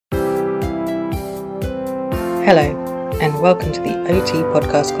Hello, and welcome to the OT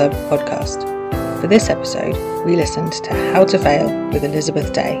Podcast Club podcast. For this episode, we listened to How to Fail with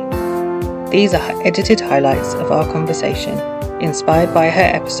Elizabeth Day. These are edited highlights of our conversation, inspired by her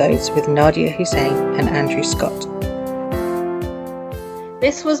episodes with Nadia Hussain and Andrew Scott.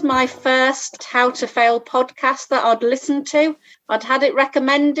 This was my first How to Fail podcast that I'd listened to. I'd had it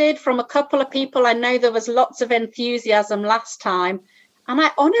recommended from a couple of people. I know there was lots of enthusiasm last time. And I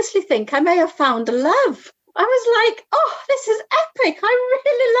honestly think I may have found love. I was like, oh, this is epic. I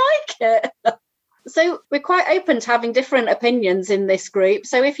really like it. So we're quite open to having different opinions in this group.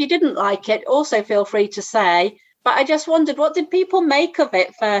 So if you didn't like it, also feel free to say. But I just wondered, what did people make of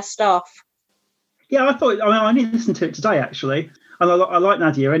it first off? Yeah, I only listened to it today, actually. And I like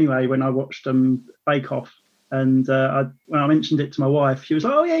Nadia anyway when I watched Bake Off. And when I mentioned it to my wife, she was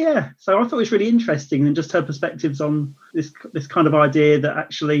like, oh, yeah. So I thought it was really interesting, and just her perspectives on this kind of idea that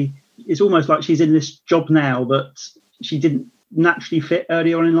actually it's almost like she's in this job now that she didn't naturally fit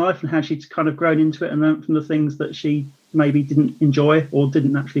early on in life, and how she's kind of grown into it and learned from the things that she maybe didn't enjoy or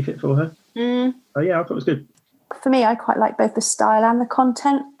didn't naturally fit for her. So, yeah, I thought it was good. For me, I quite like both the style and the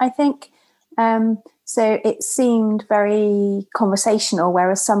content, I think. So it seemed very conversational,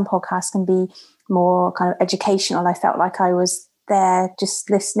 whereas some podcasts can be more kind of educational. I felt like I was there just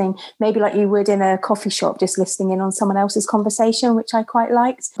listening, maybe like you would in a coffee shop, just listening in on someone else's conversation, which I quite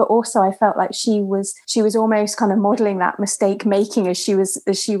liked. But also I felt like she was almost kind of modeling that mistake making as she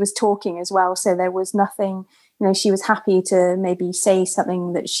was talking as well. So there was nothing, she was happy to maybe say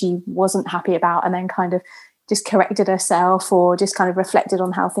something that she wasn't happy about, and then kind of just corrected herself or just kind of reflected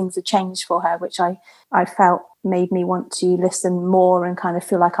on how things had changed for her, which I felt made me want to listen more and kind of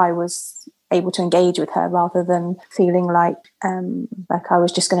feel like I was able to engage with her, rather than feeling like I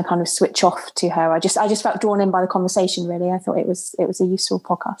was just going to kind of switch off to her. I just felt drawn in by the conversation, really. I thought it was a useful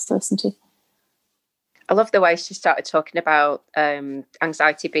podcast to listen to. I love the way she started talking about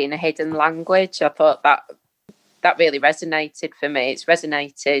anxiety being a hidden language. I thought that really resonated for me. It's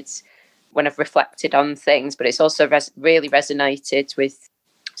resonated when I've reflected on things, but it's also really resonated with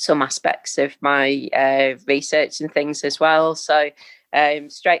some aspects of my research and things as well. So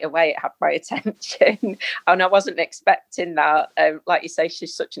straight away it had my attention, and I wasn't expecting that. Like you say,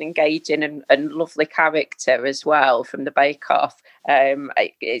 she's such an engaging and lovely character as well from the Bake Off.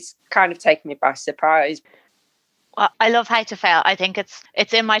 It's kind of taken me by surprise. Well, I love How to Fail. I think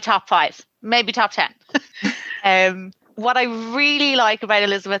it's in my top 5, maybe top 10. What I really like about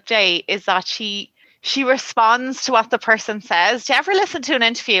Elizabeth Day is that she responds to what the person says. Do you ever listen to an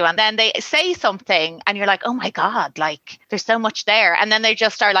interview and then they say something and you're like, oh my God, like there's so much there. And then they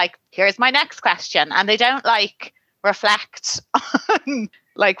just are like, here's my next question. And they don't like reflect on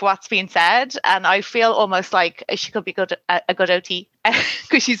like what's being said. And I feel almost like she could be a good OT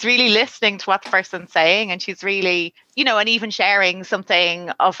because she's really listening to what the person's saying, and she's really, and even sharing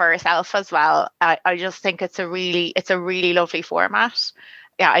something of herself as well. I just think it's a really lovely format.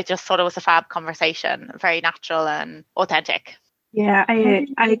 Yeah, I just thought it was a fab conversation, very natural and authentic. Yeah, I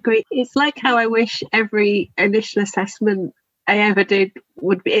agree. It's like how I wish every initial assessment I ever did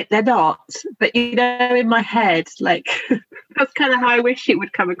would be. They're not, but in my head, like that's kind of how I wish it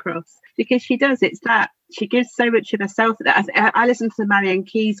would come across, because she does. It's that she gives so much of herself. I listened to the Marianne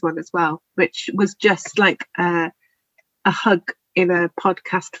Keyes one as well, which was just like a hug in a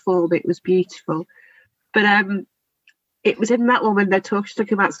podcast form. It was beautiful, but it was in that one when she's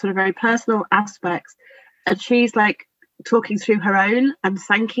talking about sort of very personal aspects, and she's like talking through her own and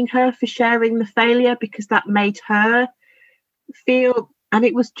thanking her for sharing the failure, because that made her feel, and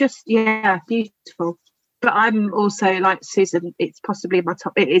it was just beautiful. But I'm also like Susan, it's possibly in my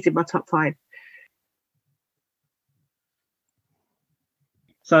top. It is in my top 5.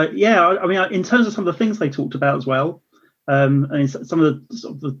 So yeah, I mean, in terms of some of the things they talked about as well, and some of the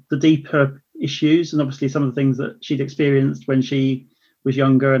sort of the deeper issues, and obviously some of the things that she'd experienced when she was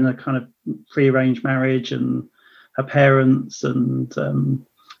younger, and a kind of free-range marriage, and her parents, and some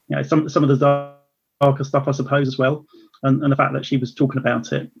of the darker stuff, I suppose, as well, and the fact that she was talking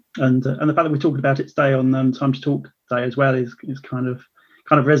about it, and the fact that we're talking about it today on Time to Talk Day as well is kind of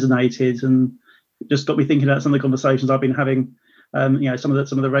resonated, and just got me thinking about some of the conversations I've been having. Some of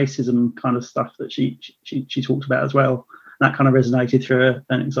the racism kind of stuff that she talked about as well. That kind of resonated through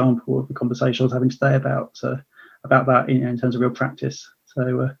an example of the conversation I was having today about that in terms of real practice.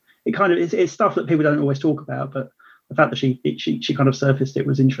 So it kind of it's stuff that people don't always talk about, but the fact that she kind of surfaced it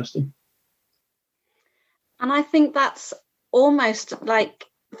was interesting. And I think that's almost like,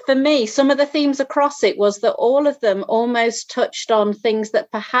 for me, some of the themes across it was that all of them almost touched on things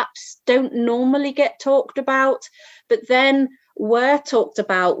that perhaps don't normally get talked about, but then were talked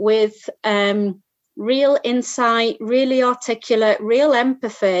about with real insight, really articulate, real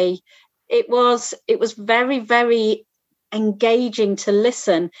empathy. It was very, very engaging to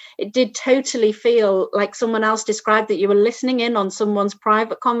listen. It did totally feel like someone else described that you were listening in on someone's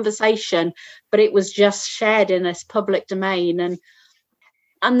private conversation, but it was just shared in this public domain.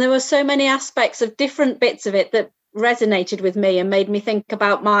 And there were so many aspects of different bits of it that resonated with me and made me think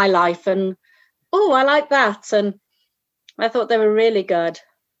about my life, and oh, I like that. And I thought they were really good.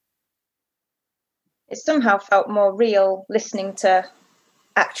 It somehow felt more real listening to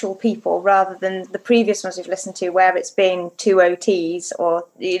actual people rather than the previous ones we've listened to where it's been two OTs or,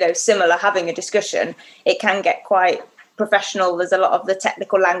 you know, similar having a discussion. It can get quite professional. There's a lot of the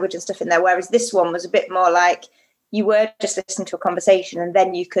technical language and stuff in there, whereas this one was a bit more like you were just listening to a conversation and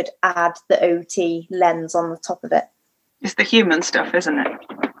then you could add the OT lens on the top of it. It's the human stuff, isn't it?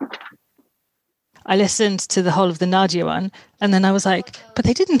 I listened to the whole of the Nadia one and then I was like, but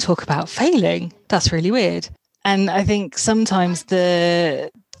they didn't talk about failing. That's really weird. And I think sometimes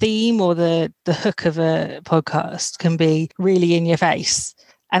the theme or the hook of a podcast can be really in your face.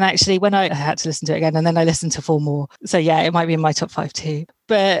 And actually, when I had to listen to it again, and then I listened to 4 more. So yeah, it might be in my top 5 too.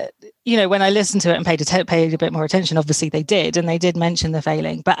 But, you know, when I listened to it and paid a bit more attention, obviously they did. And they did mention the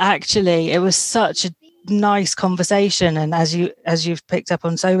failing. But actually, it was such a nice conversation. And as you've picked up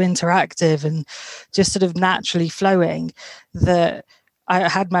on, so interactive and just sort of naturally flowing, that I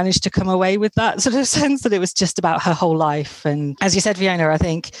had managed to come away with that sort of sense that it was just about her whole life. And as you said, Fiona, I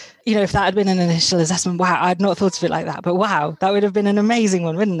think, you know, if that had been an initial assessment, wow, I'd not thought of it like that. But wow, that would have been an amazing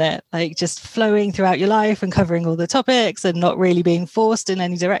one, wouldn't it? Like just flowing throughout your life and covering all the topics and not really being forced in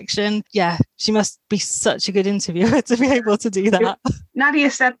any direction. Yeah, she must be such a good interviewer to be able to do that. Nadia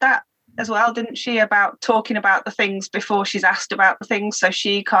said that as well, didn't she, about talking about the things before she's asked about the things, so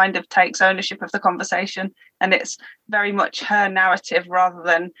she kind of takes ownership of the conversation and it's very much her narrative rather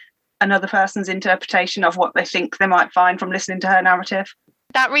than another person's interpretation of what they think they might find from listening to her narrative.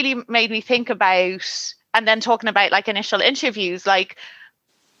 That really made me think about, and then talking about like initial interviews, like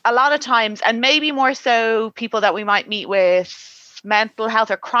a lot of times, and maybe more so people that we might meet with mental health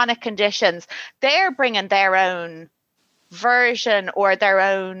or chronic conditions, they're bringing their own version or their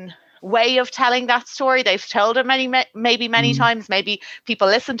own way of telling that story. They've told it many times. Maybe people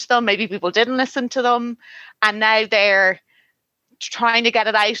listened to them, maybe people didn't listen to them, and now they're trying to get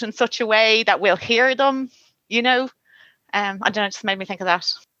it out in such a way that we'll hear them, you know. I don't know, it just made me think of that.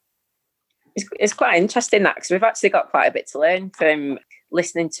 It's quite interesting that, because we've actually got quite a bit to learn from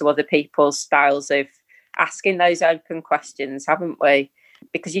listening to other people's styles of asking those open questions, haven't we?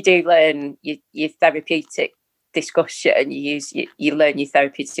 Because you do learn your therapeutic discussion, you learn your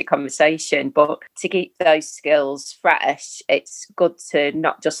therapeutic conversation, but to keep those skills fresh, it's good to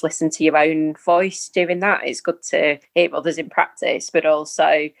not just listen to your own voice doing that. It's good to hear others in practice, but also,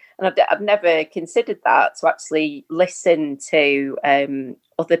 and I've never considered that, to actually listen to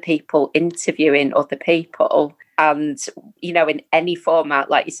other people interviewing other people. And, you know, in any format,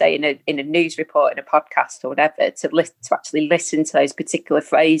 like you say, in a news report, in a podcast or whatever, to actually listen to those particular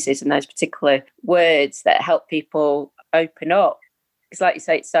phrases and those particular words that help people open up. Because like you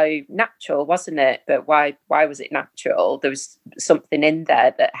say, it's so natural, wasn't it? But why was it natural? There was something in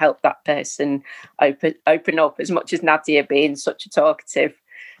there that helped that person open up, as much as Nadia being such a talkative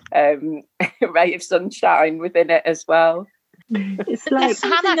ray of sunshine within it as well. It's like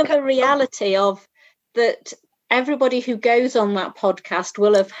something of a reality of that. Everybody who goes on that podcast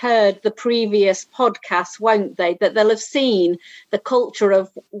will have heard the previous podcasts, won't they? That they'll have seen the culture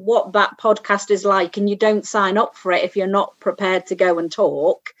of what that podcast is like, and you don't sign up for it if you're not prepared to go and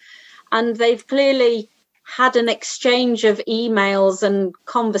talk. And they've clearly had an exchange of emails and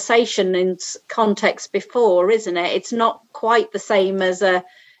conversation in context before, isn't it? It's not quite the same as an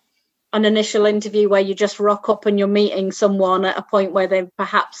initial interview where you just rock up and you're meeting someone at a point where they've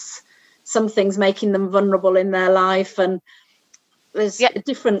perhaps something's making them vulnerable in their life, and there's a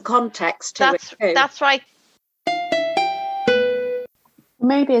different context to it too. That's right.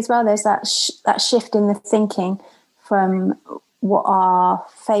 Maybe as well there's that shift in the thinking from what are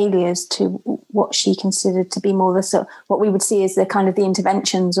failures to what she considered to be more the sort of what we would see as the kind of the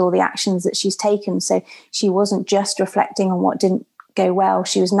interventions or the actions that she's taken. So she wasn't just reflecting on what didn't go well,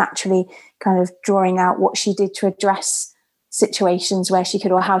 she was naturally kind of drawing out what she did to address situations where she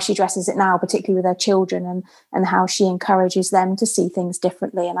could, or how she addresses it now, particularly with her children, and how she encourages them to see things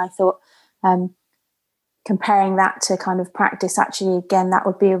differently. And I thought comparing that to kind of practice, actually, again, that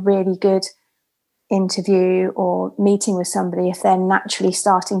would be a really good interview or meeting with somebody if they're naturally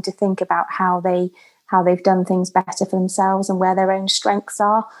starting to think about how they've done things better for themselves and where their own strengths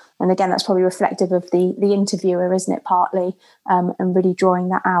are. And again, that's probably reflective of the interviewer, isn't it, partly, and really drawing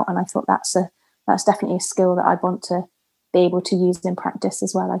that out. And I thought that's that's definitely a skill that I'd want to be able to use in practice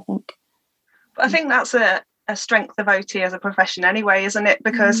as well, I think. I think that's a strength of OT as a profession anyway, isn't it?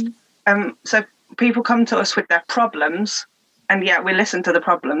 Because so people come to us with their problems, and we listen to the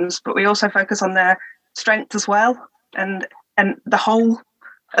problems, but we also focus on their strengths as well, and the whole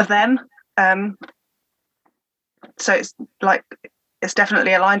of them. So it's like it's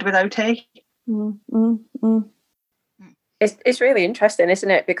definitely aligned with OT. It's really interesting,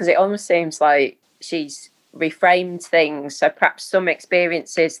 isn't it? Because it almost seems like she's reframed things. So perhaps some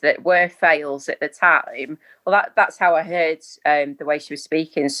experiences that were fails at the time. Well, that's how I heard the way she was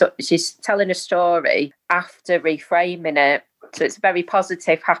speaking. So she's telling a story after reframing it. So it's a very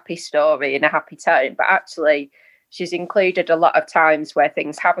positive, happy story in a happy tone. But actually, she's included a lot of times where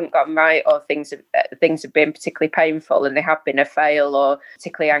things haven't gone right, or things have been particularly painful and they have been a fail or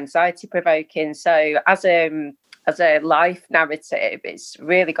particularly anxiety provoking. So as a life narrative, it's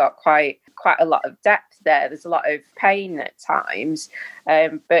really got quite a lot of depth there. There's a lot of pain at times,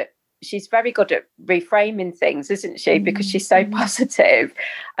 but she's very good at reframing things, isn't she? Because she's so positive.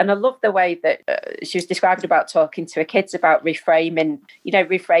 And I love the way that she was describing about talking to her kids about reframing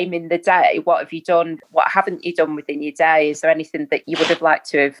the day. What have you done? What haven't you done within your day? Is there anything that you would have liked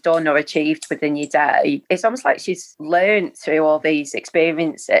to have done or achieved within your day? It's almost like she's learned through all these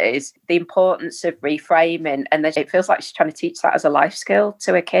experiences the importance of reframing, and that it feels like she's trying to teach that as a life skill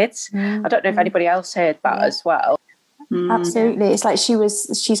to her kids. I don't know if anybody else heard that as well. Absolutely. It's like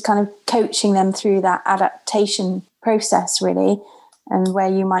she's kind of coaching them through that adaptation process, really, and where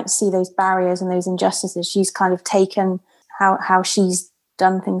you might see those barriers and those injustices. She's kind of taken how she's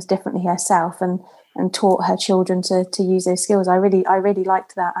done things differently herself and taught her children to use those skills. I really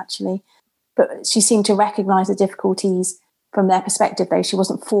liked that, actually. But she seemed to recognise the difficulties from their perspective, though. She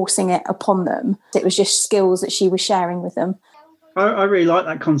wasn't forcing it upon them. It was just skills that she was sharing with them. I really like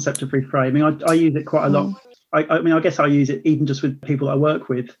that concept of reframing. I use it quite a lot. I mean, I guess I use it even just with people I work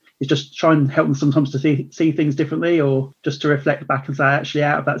with. It's just try and help them sometimes to see things differently, or just to reflect back and say, actually,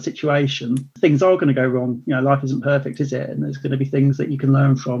 out of that situation, things are going to go wrong. Life isn't perfect, is it? And there's going to be things that you can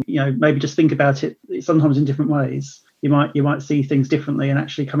learn from. Maybe just think about it sometimes in different ways. You might see things differently and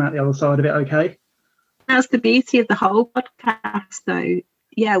actually come out the other side of it okay. That's the beauty of the whole podcast, though.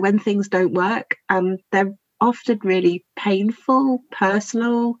 Yeah, when things don't work, they're often really painful,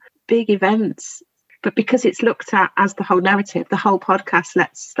 personal, big events. But because it's looked at as the whole narrative, the whole podcast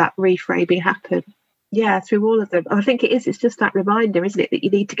lets that reframing happen. Yeah, through all of them. I think it's just that reminder, isn't it, that you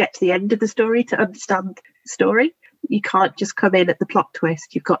need to get to the end of the story to understand the story. You can't just come in at the plot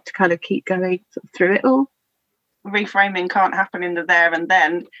twist. You've got to kind of keep going through it all. Reframing can't happen in the there and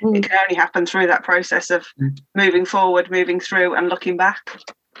then. It can only happen through that process of moving forward, moving through and looking back.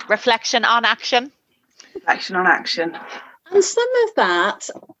 Reflection on action. Reflection on action. And some of that,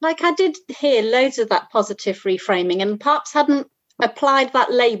 like I did hear loads of that positive reframing, and perhaps hadn't applied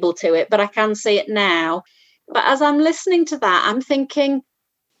that label to it, but I can see it now. But as I'm listening to that, I'm thinking,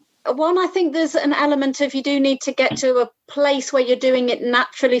 one, I think there's an element of you do need to get to a place where you're doing it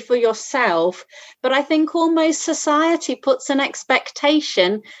naturally for yourself. But I think almost society puts an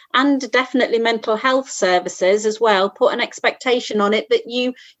expectation, and definitely mental health services as well, put an expectation on it that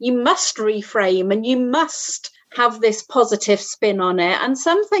you must reframe and you must have this positive spin on it. And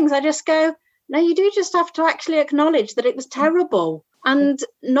some things I just go, no, you do just have to actually acknowledge that it was terrible and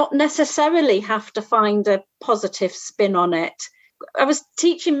not necessarily have to find a positive spin on it. I was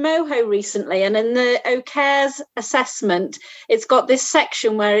teaching Moho recently, and in the OCARES assessment, it's got this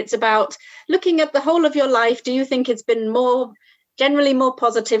section where it's about looking at the whole of your life. Do you think it's been generally more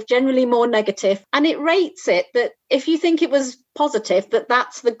positive, generally more negative? And it rates it that if you think it was positive,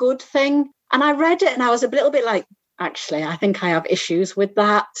 that's the good thing. And I read it and I was a little bit like, actually, I think I have issues with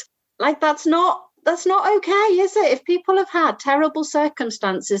that. Like, that's not okay, is it? If people have had terrible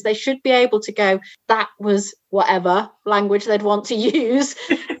circumstances, they should be able to go, that was whatever language they'd want to use,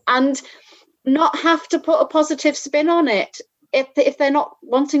 and not have to put a positive spin on it. If they're not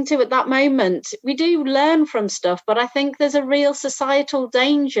wanting to at that moment. We do learn from stuff, but I think there's a real societal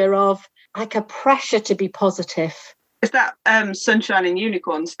danger of like a pressure to be positive. It's that sunshine and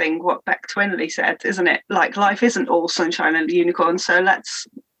unicorns thing, what Beck Twinley said, isn't it? Like, life isn't all sunshine and unicorns, so let's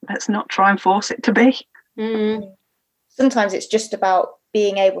not try and force it to be. Sometimes it's just about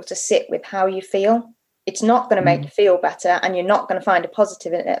being able to sit with how you feel. It's not going to make you feel better, and you're not going to find a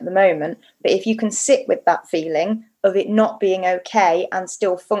positive in it at the moment. But if you can sit with that feeling of it not being okay and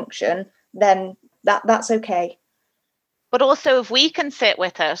still function, then that's okay. But also, if we can sit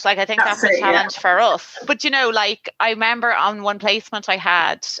with it, like, I think that's a challenge for us. But, like, I remember on one placement I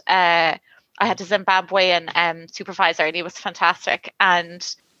had a Zimbabwean supervisor, and he was fantastic.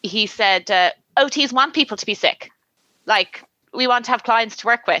 And he said, OTs want people to be sick. Like, we want to have clients to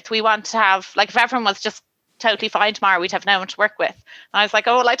work with. We want to have, like, if everyone was just totally fine tomorrow, we'd have no one to work with. And I was like,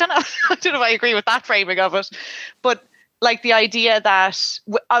 oh, well, I don't know. I don't know if I agree with that framing of it. But like the idea that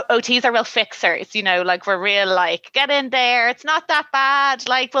OTs are real fixers, you know, like we're real, like, get in there. It's not that bad.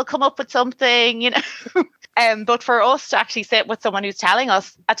 Like, we'll come up with something, you know. But for us to actually sit with someone who's telling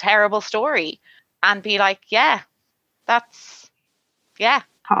us a terrible story and be like, that's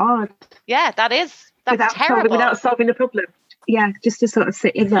hard. Yeah, that's terrible. Without solving the problem. Yeah, just to sort of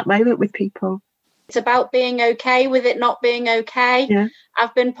sit in that moment with people. It's about being okay with it not being okay. Yeah.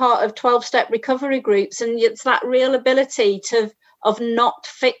 I've been part of 12-step recovery groups, and it's that real ability of not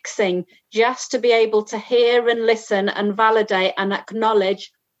fixing, just to be able to hear and listen and validate and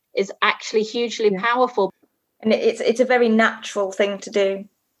acknowledge is actually hugely powerful. And it's a very natural thing to do.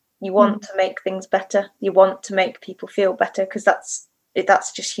 You want to make things better. You want to make people feel better, because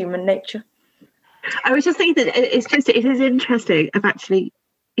that's just human nature. I was just thinking that it is interesting of actually,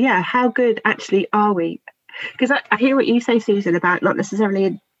 how good actually are we? Because I hear what you say, Susan, about not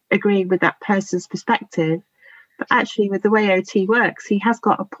necessarily agreeing with that person's perspective, but actually with the way OT works, he has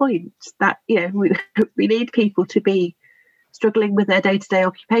got a point that, you know, we need people to be struggling with their day-to-day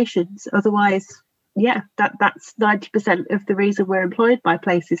occupations. Otherwise, that's 90% of the reason we're employed by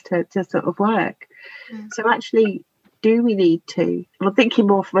places to sort of work. So actually, do we need to, I'm thinking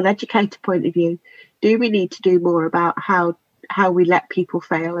more from an educator point of view, do we need to do more about how we let people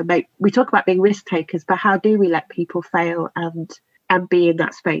fail and we talk about being risk takers, but how do we let people fail and be in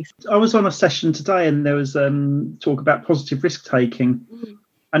that space? I was on a session today and there was talk about positive risk taking.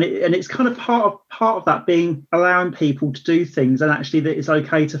 And it's kind of part of that being allowing people to do things and actually that it's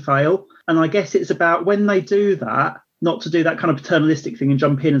okay to fail. And I guess it's about when they do that, not to do that kind of paternalistic thing and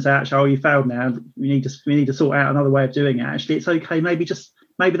jump in and say, actually, oh, you failed now. We need to sort out another way of doing it. Actually, it's okay. Maybe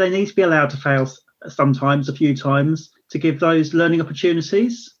they need to be allowed to fail sometimes, a few times, to give those learning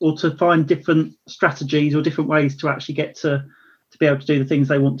opportunities or to find different strategies or different ways to actually get to be able to do the things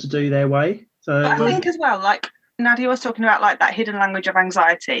they want to do their way. So I think as well, like Nadia was talking about, like that hidden language of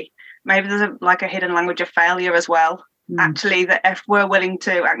anxiety. Maybe there's a hidden language of failure as well. Actually, that if we're willing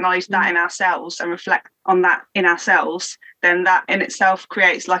to acknowledge that in ourselves and reflect on that in ourselves, then that in itself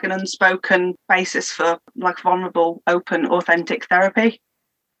creates like an unspoken basis for like vulnerable, open, authentic therapy.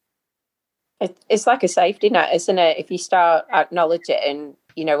 It's like a safety net, isn't it? If you start acknowledging,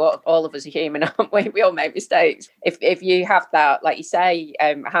 you know, all of us are human, aren't we? We all make mistakes. If you have that, like you say,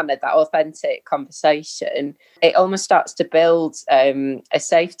 Hannah, that authentic conversation, it almost starts to build a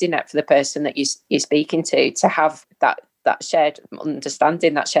safety net for the person that you're speaking to have that shared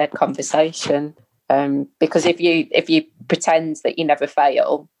understanding, that shared conversation. Because if you pretend that you never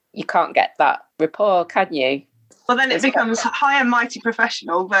fail, you can't get that rapport, can you? Well, then it becomes high and mighty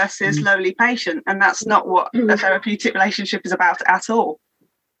professional versus lowly patient, and that's not what a therapeutic relationship is about at all.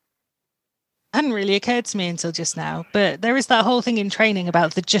 Hadn't really occurred to me until just now, but there is that whole thing in training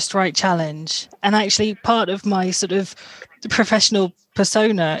about the just right challenge. And actually part of my sort of professional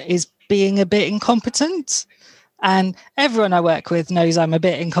persona is being a bit incompetent. And everyone I work with knows I'm a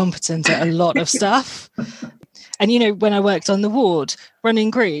bit incompetent at a lot of stuff. And, you know, when I worked on the ward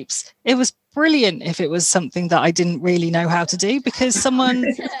running groups, it was brilliant if it was something that I didn't really know how to do, because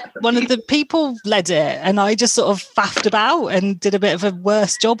one of the people led it and I just sort of faffed about and did a bit of a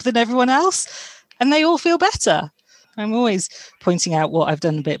worse job than everyone else, and they all feel better. I'm always pointing out what I've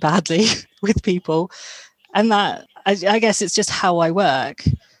done a bit badly with people, and that I guess it's just how I work.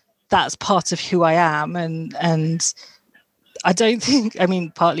 That's part of who I am, and I don't think, I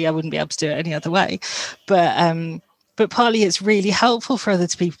mean, partly I wouldn't be able to do it any other way, but partly it's really helpful for other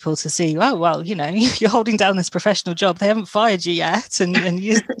people to see, oh, well, you know, you're holding down this professional job. They haven't fired you yet, and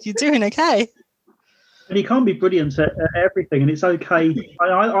you're doing okay. And you can't be brilliant at everything, and it's okay.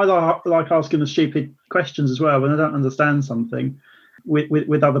 I like asking the stupid questions as well when I don't understand something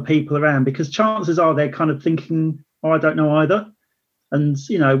with other people around, because chances are they're kind of thinking, oh, I don't know either. And,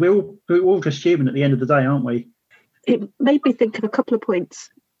 you know, we're all just human at the end of the day, aren't we? It made me think of a couple of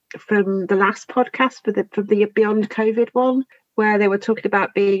points from the last podcast, from the Beyond COVID one, where they were talking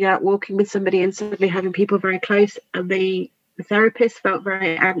about being out walking with somebody and suddenly having people very close, and the therapist felt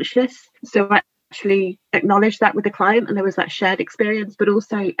very anxious. So I actually acknowledged that with the client, and there was that shared experience, but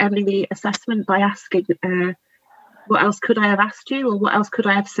also ending the assessment by asking, what else could I have asked you, or what else could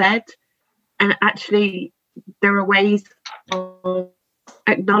I have said? And actually, there are ways of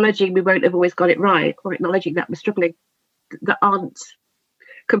acknowledging we won't have always got it right, or acknowledging that we're struggling, that aren't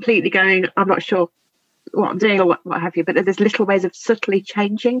completely going, I'm not sure what I'm doing or what have you, but there's little ways of subtly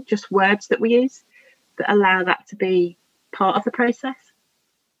changing just words that we use that allow that to be part of the process.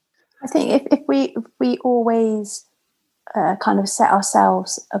 I think if we always kind of set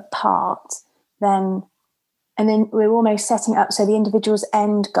ourselves apart, then we're almost setting up so the individual's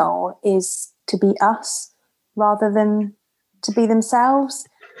end goal is to be us rather than to be themselves.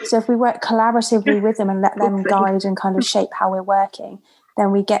 So if we work collaboratively with them and let them guide and kind of shape how we're working,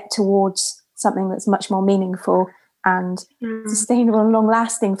 then we get towards something that's much more meaningful and sustainable and long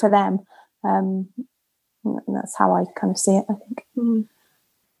lasting for them. And that's how I kind of see it, I think.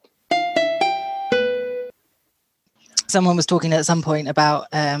 Someone was talking at some point about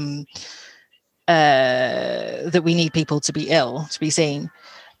that we need people to be ill to be seen,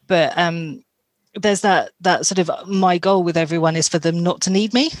 but there's that sort of, my goal with everyone is for them not to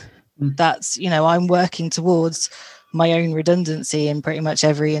need me. That's, I'm working towards my own redundancy in pretty much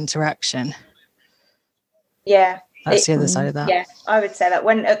every interaction. Yeah, that's the other side of that. Yeah, I would say that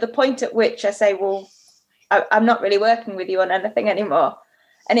when at the point at which I say, well, I'm not really working with you on anything anymore,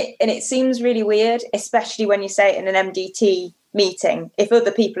 and it seems really weird, especially when you say it in an MDT meeting, if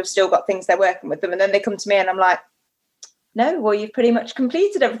other people have still got things they're working with them, and then they come to me and I'm like, no, well, you've pretty much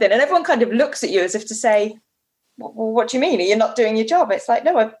completed everything, and everyone kind of looks at you as if to say, well, what do you mean? Are you not doing your job? It's like,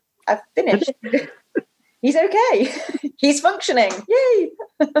 no, I've finished. He's okay. He's functioning. Yay.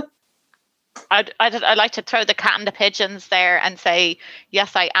 I'd like to throw the cat and the pigeons there and say,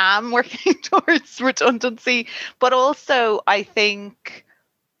 yes, I am working towards redundancy. But also, I think,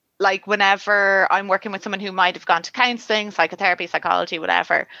 like, whenever I'm working with someone who might have gone to counselling, psychotherapy, psychology,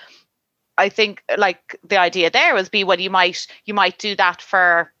 whatever, I think, like, the idea there was well, you might do that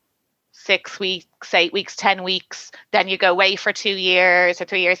for 6 weeks, 8 weeks, 10 weeks, then you go away for 2 years or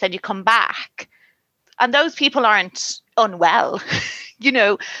 3 years, then you come back. And those people aren't unwell,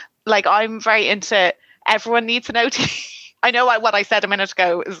 like, I'm very into everyone needs an OT. I know what I said a minute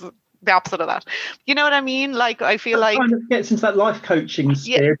ago is the opposite of that. You know what I mean? Like, I feel like kind of gets into that life coaching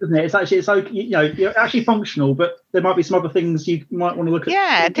sphere, doesn't it? It's okay, you're actually functional, but there might be some other things you might want to look at.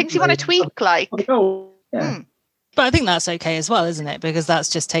 Yeah, things you want to tweak, like. Yeah. But I think that's okay as well, isn't it? Because that's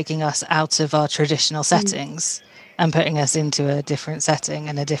just taking us out of our traditional settings and putting us into a different setting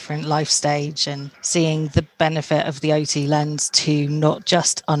and a different life stage, and seeing the benefit of the OT lens to not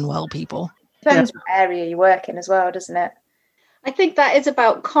just unwell people. Depends what area you work in as well, doesn't it? I think that is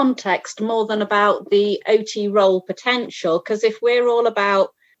about context more than about the OT role potential, because if we're all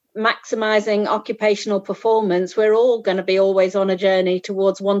about maximising occupational performance, we're all going to be always on a journey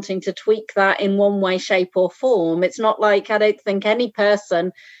towards wanting to tweak that in one way, shape or form. It's not like, I don't think any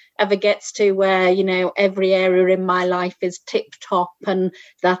person ever gets to where, every area in my life is tip top and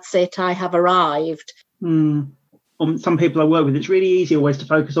that's it, I have arrived. On some people I work with, it's really easy always to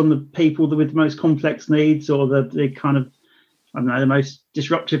focus on the people with the most complex needs, or the kind of, I don't know, the most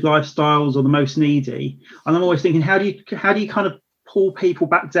disruptive lifestyles, or the most needy. And I'm always thinking, how do you kind of pull people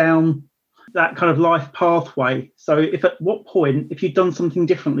back down that kind of life pathway? So at what point, if you'd done something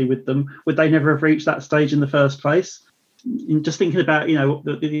differently with them, would they never have reached that stage in the first place? And just thinking about,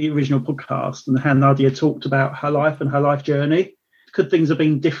 the original podcast and how Nadia talked about her life and her life journey, could things have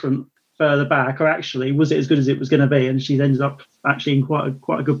been different further back, or actually was it as good as it was going to be? And she's ended up actually in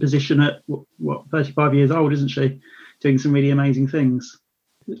quite a good position at 35 years old, isn't she? Doing some really amazing things.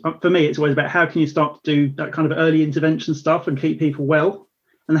 For me, it's always about how can you start to do that kind of early intervention stuff and keep people well,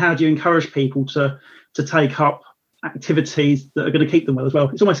 and how do you encourage people to take up activities that are going to keep them well as well.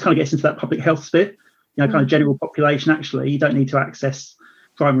 It's almost kind of gets into that public health sphere, kind of general population. Actually, you don't need to access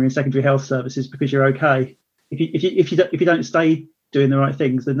primary and secondary health services because you're okay. If you don't stay doing the right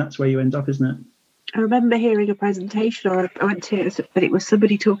things, then that's where you end up, isn't it? I remember hearing a presentation, or I went to it, but it was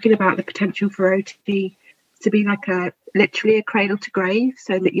somebody talking about the potential for OT to be like literally a cradle to grave,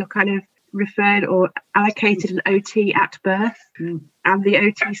 so that you're kind of referred or allocated an OT at birth, and the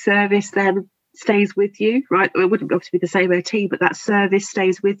OT service then stays with you, right? It wouldn't obviously be the same OT, but that service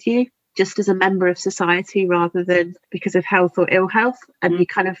stays with you just as a member of society rather than because of health or ill health. And you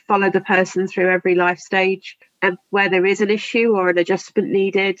kind of follow the person through every life stage, and where there is an issue or an adjustment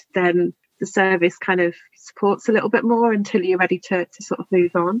needed, then the service kind of supports a little bit more until you're ready to sort of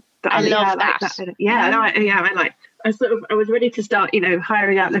move on. But I love that. I was ready to start,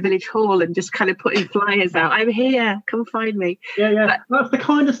 hiring out the village hall and just kind of putting flyers out. I'm here, come find me. Yeah. But that's the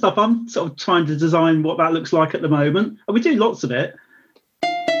kind of stuff I'm sort of trying to design what that looks like at the moment. And we do lots of it.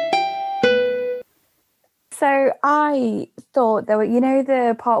 So I thought there were,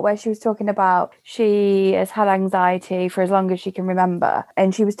 the part where she was talking about she has had anxiety for as long as she can remember.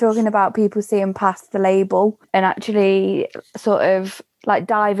 And she was talking about people seeing past the label and actually sort of like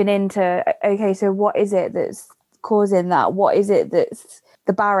diving into, okay, so what is it that's causing that? What is it that's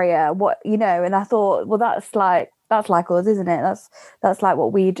the barrier? And I thought, well, that's like that's like us, isn't it? That's like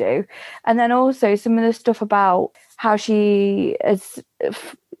what we do. And then also some of the stuff about how she is,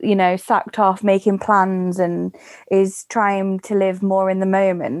 you know, sacked off making plans and is trying to live more in the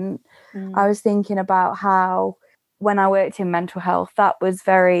moment. I was thinking about how when I worked in mental health, that was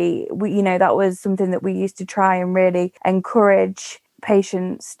that was something that we used to try and really encourage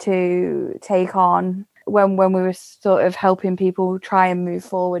patients to take on when we were sort of helping people try and move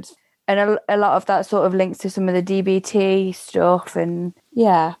forward. And a lot of that sort of links to some of the DBT stuff. And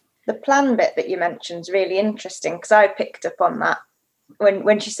yeah. The plan bit that you mentioned is really interesting, because I picked up on that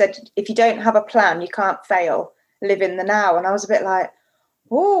when she said, if you don't have a plan, you can't fail, live in the now. And I was a bit like,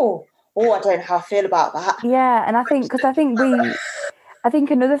 oh, I don't know how I feel about that. Yeah, and I think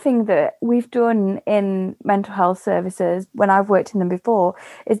another thing that we've done in mental health services when I've worked in them before,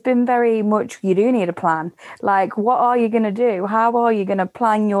 it's been very much, you do need a plan. Like, what are you going to do? How are you going to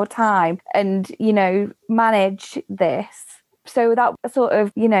plan your time and, you know, manage this? So that sort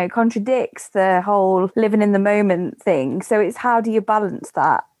of, you know, contradicts the whole living in the moment thing. So it's how do you balance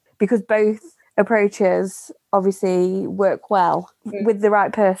that? Because both approaches obviously work well with the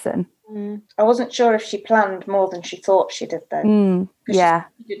right person. I wasn't sure if she planned more than she thought she did, though. Yeah.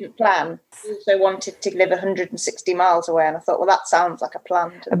 She didn't plan. She also wanted to live 160 miles away, and I thought, well, that sounds like a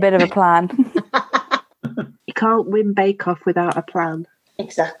plan. A bit of a plan. You can't win Bake Off without a plan.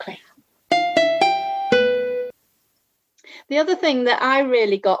 Exactly. The other thing that I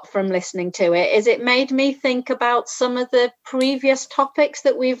really got from listening to it is it made me think about some of the previous topics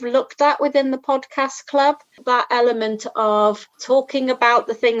that we've looked at within the podcast club. That element of talking about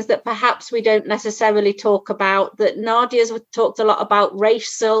the things that perhaps we don't necessarily talk about, that Nadia's talked a lot about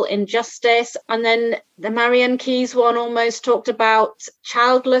racial injustice. And then the Marianne Keyes one almost talked about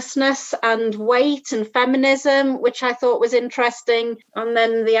childlessness and weight and feminism, which I thought was interesting. And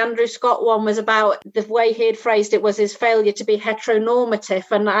then the Andrew Scott one was about the way he had phrased it was his failure to be heteronormative.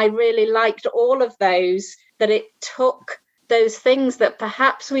 And I really liked all of those, that it took those things that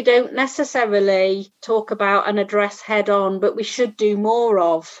perhaps we don't necessarily talk about and address head on, but we should do more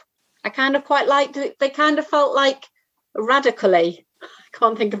of. I kind of quite liked it. They kind of felt like radically, I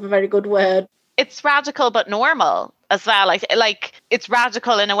can't think of a very good word. It's radical but normal as well. Like it's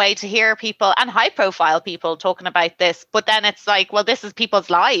radical in a way to hear people and high profile people talking about this, but then it's like, well, this is people's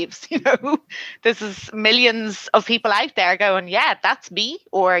lives, you know. This is millions of people out there going, yeah, that's me,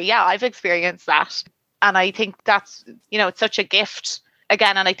 or yeah, I've experienced that. And I think that's, you know, it's such a gift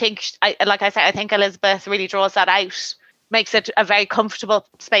again. And I think, like I said, I think Elizabeth really draws that out, makes it a very comfortable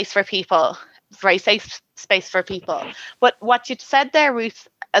space for people, very safe space for people. But what you said there, Ruth,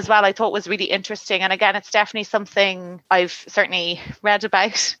 as well, I thought was really interesting. And again, it's definitely something I've certainly read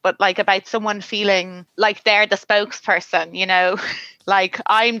about, but like about someone feeling like they're the spokesperson, you know, like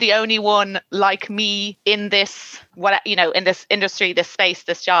I'm the only one like me in this, what, you know, in this industry, this space,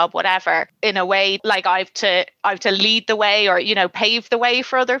 this job, whatever, in a way, like I've to lead the way or, you know, pave the way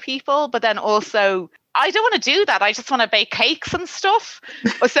for other people. But then also, I don't want to do that. I just want to bake cakes and stuff.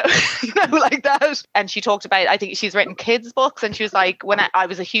 So, you know, like that. And she talked about, I think she's written kids' books, and she was like, when I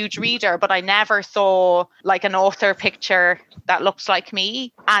was a huge reader, but I never saw like an author picture that looked like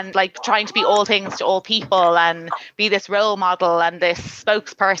me, and like trying to be all things to all people and be this role model and this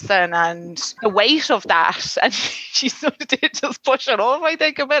spokesperson, and the weight of that. And she sort of did just push it off, I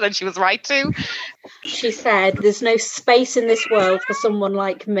think, a bit. And she was right to. She said, there's no space in this world for someone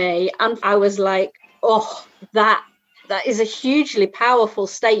like me. And I was like, oh, that is a hugely powerful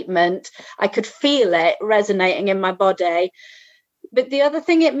statement. I could feel it resonating in my body. But the other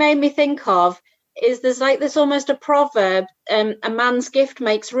thing it made me think of is there's almost a proverb, a man's gift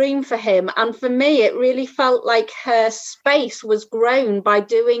makes room for him. And for me, it really felt like her space was grown by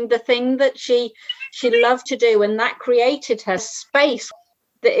doing the thing that she loved to do. And that created her space.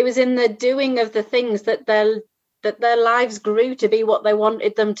 That it was in the doing of the things that their lives grew to be what they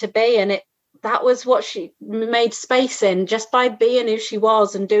wanted them to be. And that was what she made space in, just by being who she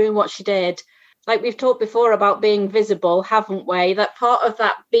was and doing what she did. Like we've talked before about being visible, haven't we? That part of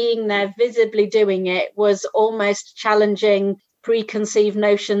that being there, visibly doing it, was almost challenging preconceived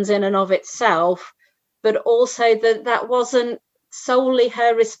notions in and of itself, but also that wasn't solely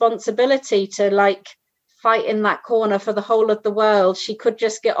her responsibility to like fight in that corner for the whole of the world. She could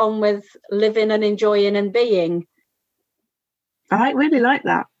just get on with living and enjoying and being. I really like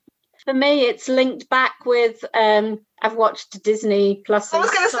that. For me, it's linked back with, I've watched Disney Plus. I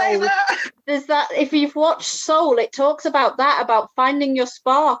was going to say that. There's that, if you've watched Soul, it talks about that, about finding your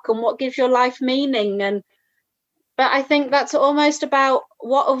spark and what gives your life meaning. But I think that's almost about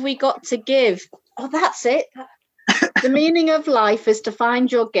what have we got to give? Oh, that's it. The meaning of life is to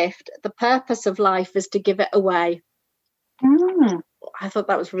find your gift. The purpose of life is to give it away. I thought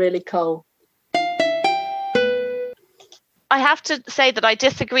that was really cool. I have to say that I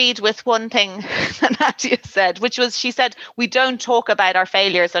disagreed with one thing that Nadia said, which was, she said, we don't talk about our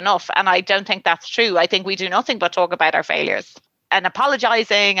failures enough. And I don't think that's true. I think we do nothing but talk about our failures and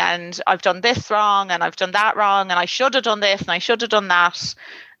apologizing, and I've done this wrong and I've done that wrong and I should have done this and I should have done that,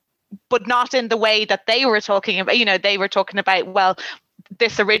 but not in the way that they were talking about. You know, they were talking about, well,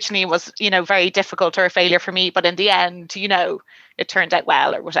 this originally was, you know, very difficult or a failure for me, but in the end, you know, it turned out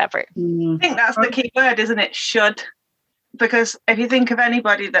well or whatever. I think that's the key word, isn't it? Should. Because if you think of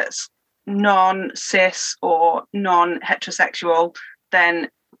anybody that's non-cis or non-heterosexual, then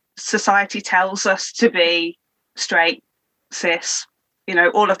society tells us to be straight, cis, you know,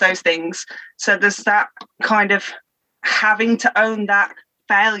 all of those things. So there's that kind of having to own that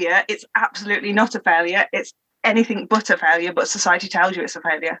failure. It's absolutely not a failure. It's anything but a failure, but society tells you it's a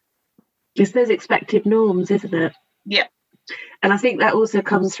failure. Just those expected norms, isn't it? Yeah. And I think that also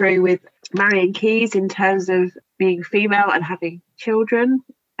comes through with Marian Keyes in terms of being female and having children.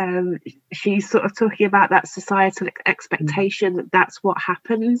 She's sort of talking about that societal expectation that that's what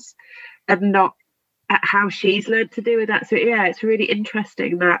happens, and not at how she's learned to do with that. So yeah, it's really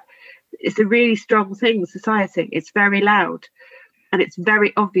interesting that it's a really strong thing, society. It's very loud and it's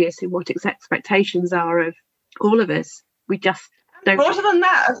very obvious in what its expectations are of all of us. We just don't. Broader than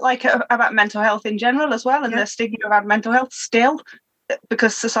that, like about mental health in general as well, and the stigma around mental health still,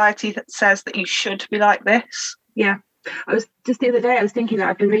 because society says that you should be like this. Yeah. I was just the other day, I was thinking that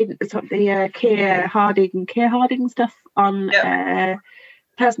I've been reading the Keir Harding stuff on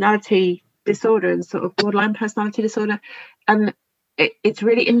personality disorder and sort of borderline personality disorder. And it's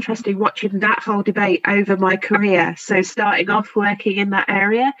really interesting watching that whole debate over my career. So starting off working in that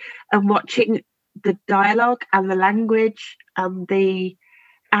area and watching the dialogue and the language and the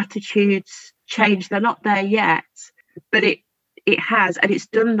attitudes change. They're not there yet, but it has, and it's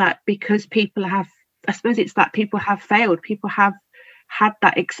done that because people have, I suppose it's that people have failed, people have had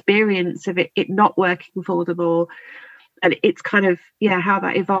that experience of it not working for them, and it's kind of how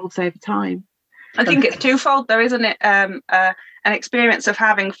that evolves over time. I think it's twofold though, isn't it? An experience of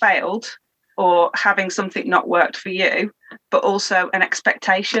having failed or having something not worked for you, but also an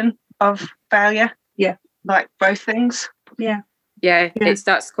expectation of failure. Yeah, like both things. Yeah, it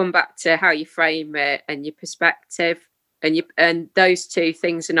starts to come back to how you frame it and your perspective, and those two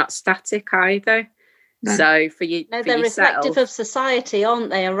things are not static either. No. So for you, no, for they're yourself, reflective of society, aren't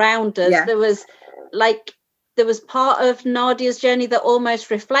they, around us? Yeah. There was part of Nadia's journey that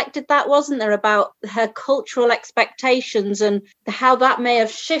almost reflected that, wasn't there, about her cultural expectations and how that may have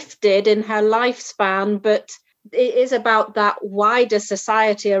shifted in her lifespan, but it is about that wider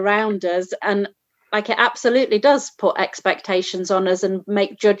society around us, and like it absolutely does put expectations on us and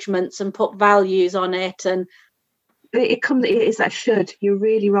make judgments and put values on it. And it is that should. You're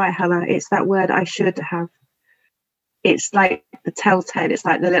really right, Hannah. It's that word, I should have. It's like the telltale. It's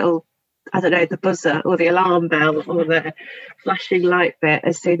like the little, I don't know, the buzzer or the alarm bell or the flashing light bit.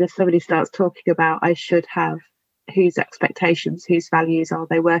 As soon as somebody starts talking about I should have, whose expectations, whose values are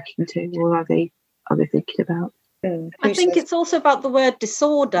they working to, or are they thinking about? I think it's also about the word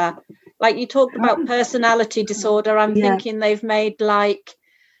disorder. Like you talked about personality disorder. I'm thinking they've made like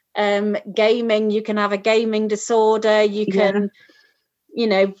gaming, you can have a gaming disorder, you can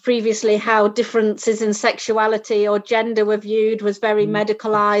previously how differences in sexuality or gender were viewed was very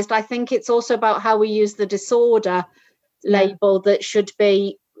medicalized. I think it's also about how we use the disorder label that should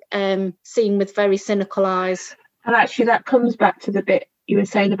be seen with very cynical eyes. And actually that comes back to the bit you were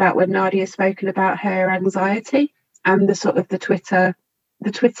saying about when Nadia spoken about her anxiety and the sort of the Twitter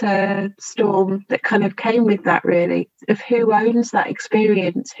storm that kind of came with that, really, of who owns that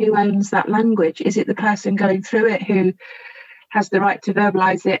experience, who owns that language. Is it the person going through it who has the right to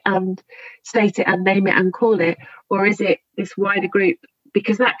verbalise it and state it and name it and call it, or is it this wider group?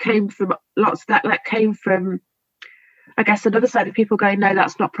 Because that came from that came from, I guess, another side of people going, no,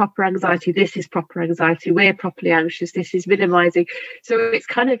 that's not proper anxiety, this is proper anxiety, we're properly anxious, this is minimising. So it's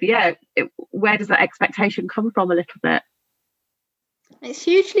kind of, where does that expectation come from a little bit? It's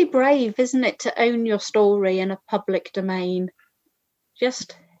hugely brave, isn't it, to own your story in a public domain?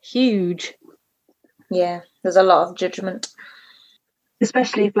 Just huge. Yeah, there's a lot of judgment.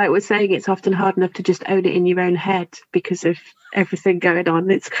 Especially if, like we're saying, it's often hard enough to just own it in your own head because of everything going on.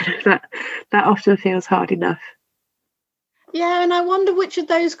 It's kind of that often feels hard enough. Yeah, and I wonder which of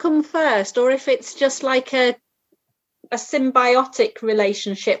those come first, or if it's just like a symbiotic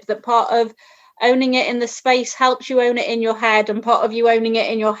relationship, that part of owning it in the space helps you own it in your head, and part of you owning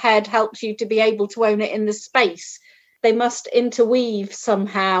it in your head helps you to be able to own it in the space. they must interweave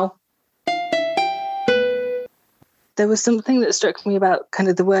somehow. There was something that struck me about kind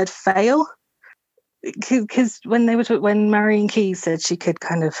of the word fail, because when Marion Keyes said she could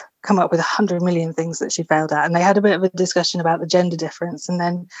kind of come up with 100 million things that she failed at, and they had a bit of a discussion about the gender difference, and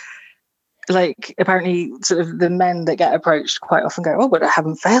then like apparently sort of the men that get approached quite often go, oh, but I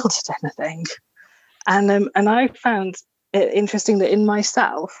haven't failed at anything. And I found it interesting that in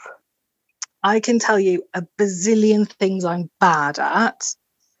myself, I can tell you a bazillion things I'm bad at,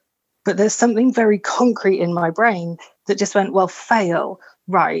 but there's something very concrete in my brain that just went, well, fail.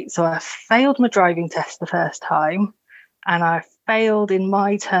 Right. So I failed my driving test the first time, and I failed in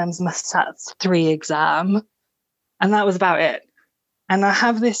my terms my SATS 3 exam. And that was about it. And I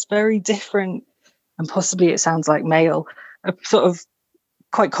have this very different, and possibly it sounds like male, a sort of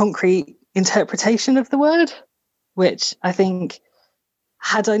quite concrete interpretation of the word, which I think,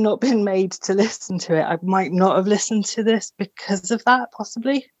 had I not been made to listen to it, I might not have listened to this because of that,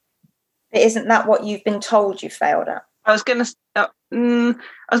 possibly. But isn't that what you've been told you failed at? I was going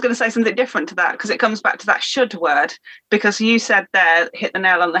to say something different to that, because it comes back to that should word, because you said there, hit the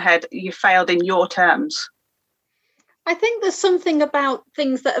nail on the head, you failed in your terms. I think there's something about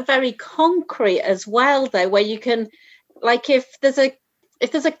things that are very concrete as well, though, where you can, like, if there's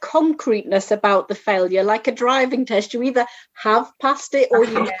a concreteness about the failure, like a driving test, you either have passed it or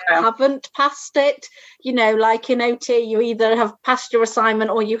you haven't passed it. You know, like in OT, you either have passed your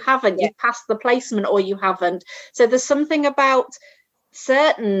assignment or you haven't. You've passed the placement or you haven't. So there's something about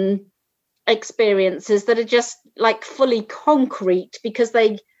certain experiences that are just like fully concrete because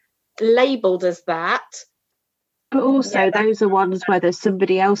they labelled as that. But also those are ones where there's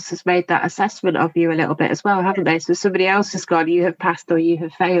somebody else has made that assessment of you a little bit as well, haven't they? So somebody else has gone, you have passed or you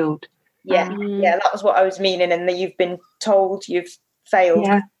have failed. Yeah, that was what I was meaning, and that you've been told you've failed.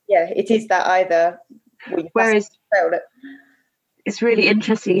 Yeah, it is that either. Whereas failed it. It's really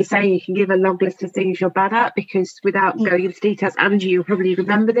interesting you say you can give a long list of things you're bad at, because without going into details, Angie, you'll probably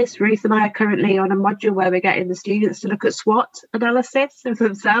remember this. Ruth and I are currently on a module where we're getting the students to look at SWOT analysis of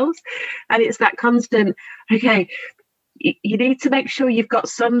themselves. And it's that constant, okay, you need to make sure you've got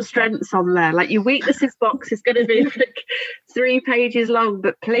some strengths on there. Like your weaknesses box is going to be like 3 pages long,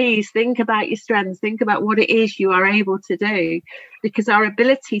 but please think about your strengths. Think about what it is you are able to do, because our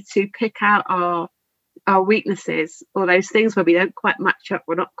ability to pick out our weaknesses or those things where we don't quite match up,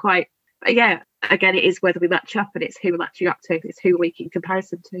 we're not quite, but again, it is whether we match up, and it's who we're matching up to, it's who we're weak in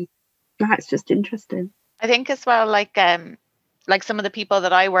comparison to. That's just interesting. I think as well, like some of the people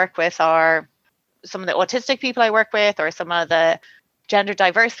that I work with are some of the autistic people I work with, or some of the gender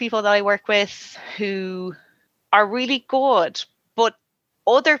diverse people that I work with, who are really good, but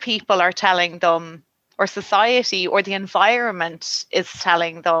other people are telling them, or society or the environment is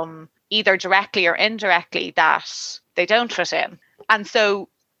telling them, either directly or indirectly, that they don't fit in. And so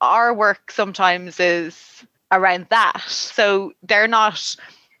our work sometimes is around that. So they're not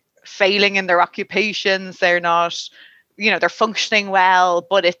failing in their occupations, they're not, they're functioning well,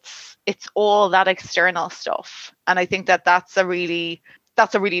 but it's all that external stuff. And I think that that's a really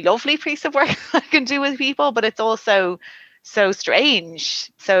lovely piece of work I can do with people, but it's also so strange,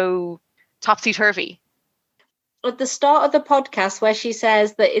 so topsy-turvy. At the start of the podcast, where she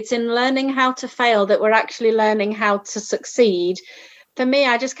says that it's in learning how to fail that we're actually learning how to succeed. For me,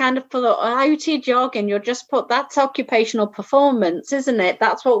 I just kind of thought, OT jargon, you're just put, that's occupational performance, isn't it?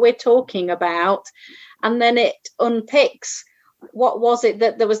 That's what we're talking about. And then it unpicks, what was it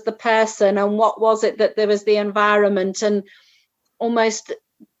that there was the person, and what was it that there was the environment, and almost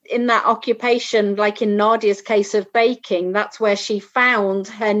in that occupation, like in Nadia's case of baking, that's where she found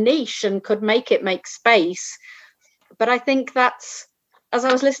her niche and could make space. But I think that's, as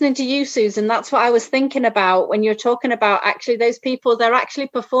I was listening to you, Susan, that's what I was thinking about when you're talking about actually those people, they're actually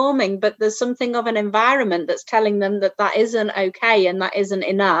performing, but there's something of an environment that's telling them that that isn't okay and that isn't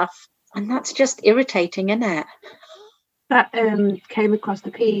enough. And that's just irritating, isn't it? That came across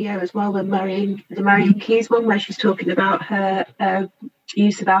the PEO as well, when the Marion Keyes one, where she's talking about her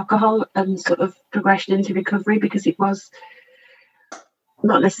use of alcohol and sort of progression into recovery, because it was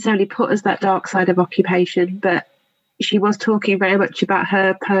not necessarily put as that dark side of occupation, but she was talking very much about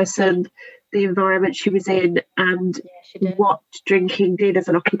her person, the environment she was in, and what drinking did as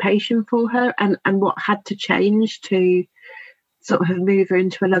an occupation for her, and what had to change to sort of move her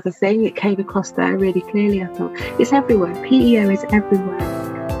into another thing. It came across there really clearly, I thought. It's everywhere. PEO is everywhere.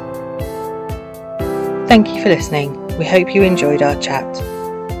 Thank you for listening. We hope you enjoyed our chat.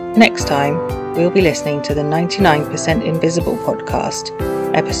 Next time, we'll be listening to the 99% Invisible podcast,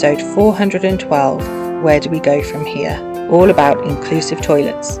 episode 412, Where Do We Go From Here? All about inclusive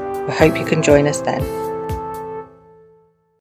toilets. We hope you can join us then.